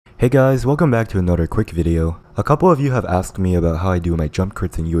Hey guys, welcome back to another quick video. A couple of you have asked me about how I do my jump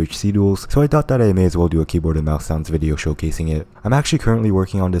crits in UHC Duels, so I thought that I may as well do a keyboard and mouse sounds video showcasing it. I'm actually currently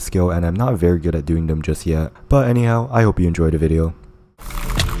working on this skill and I'm not very good at doing them just yet, but anyhow, I hope you enjoyed the video.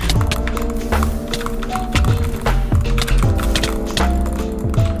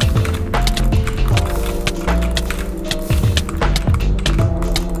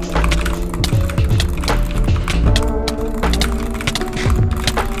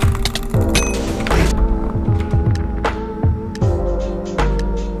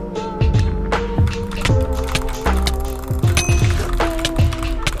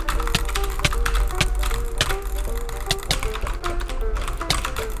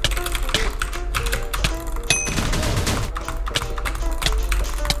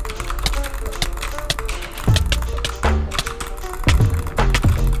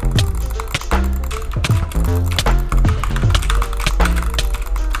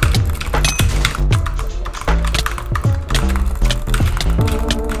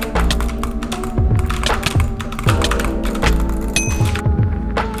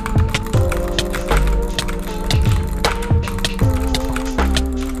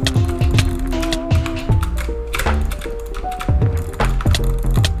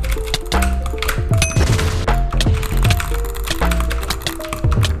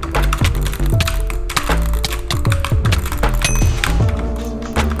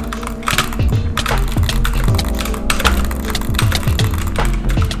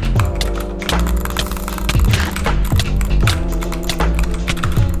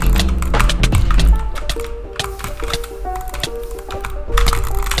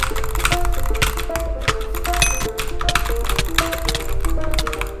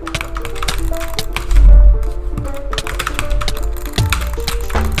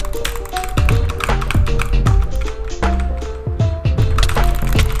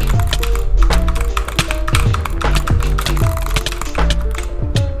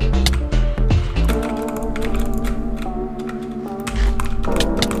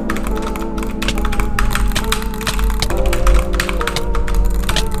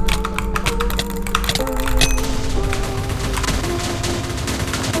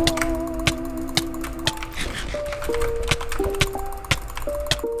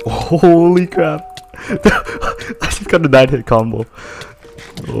 Holy crap. I just got a 9-hit combo.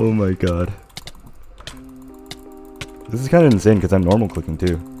 Oh my god. This is kind of insane because I'm normal clicking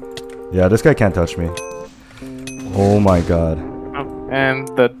too. Yeah, this guy can't touch me. Oh my god. And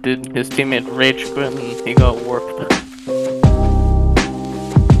his teammate rage quit and he got warped.